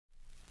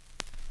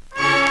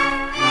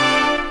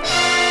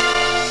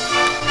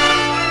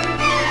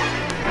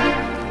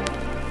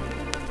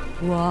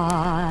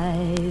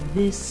Why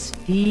this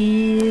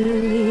feeling?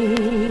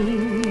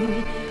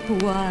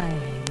 Why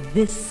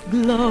this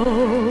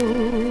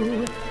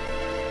glow?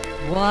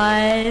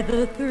 Why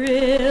the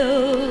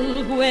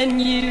thrill when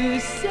you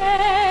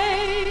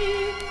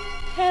say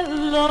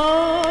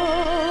hello?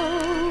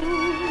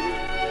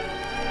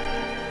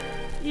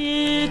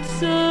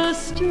 It's a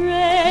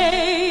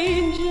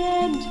strange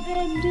and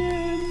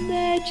tender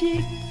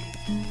magic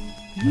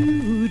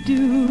you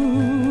do,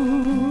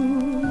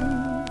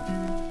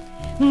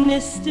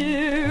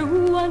 Mr.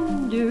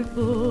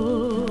 Wonderful,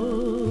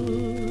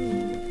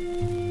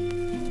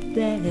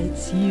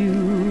 that's you.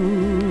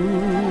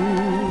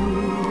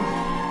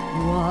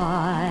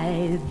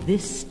 Why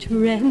this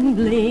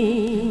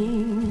trembling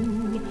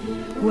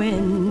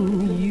when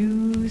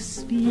you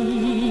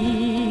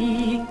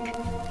speak?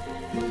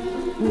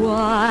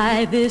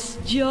 Why this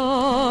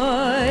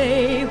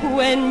joy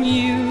when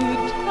you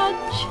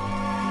touch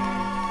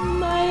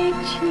my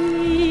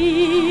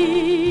cheek?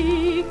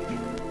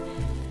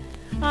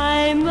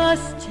 I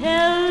must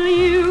tell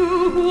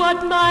you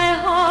what my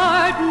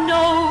heart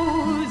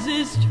knows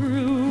is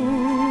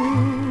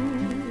true,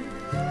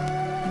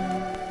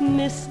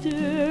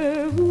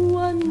 Mr.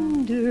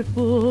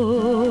 Wonderful,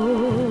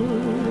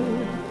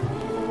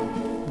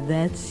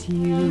 that's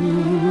you.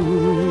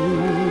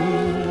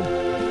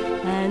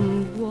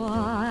 And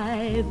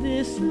why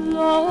this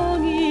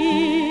longing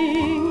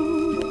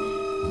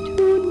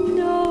to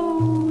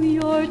know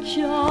your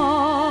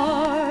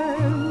charms,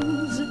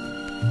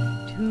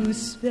 to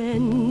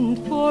spend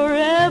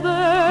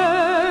forever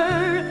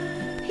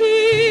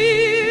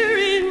here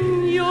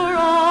in your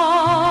arms.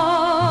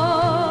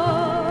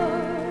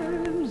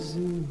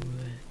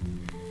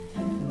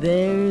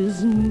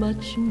 There's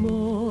much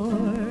more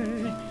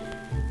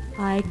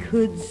I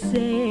could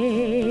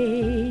say,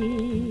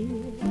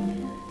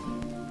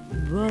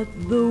 but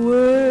the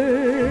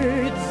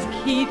words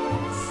keep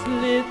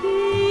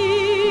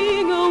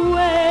slipping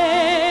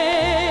away,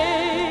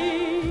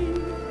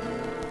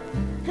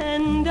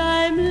 and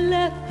I'm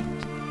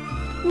left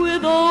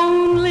with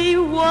only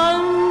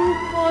one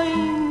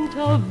point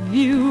of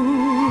view,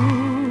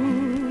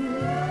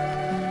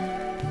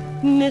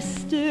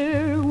 Mr.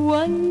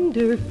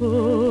 Wonderful,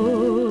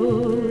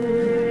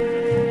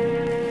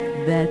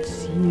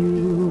 that's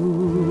you.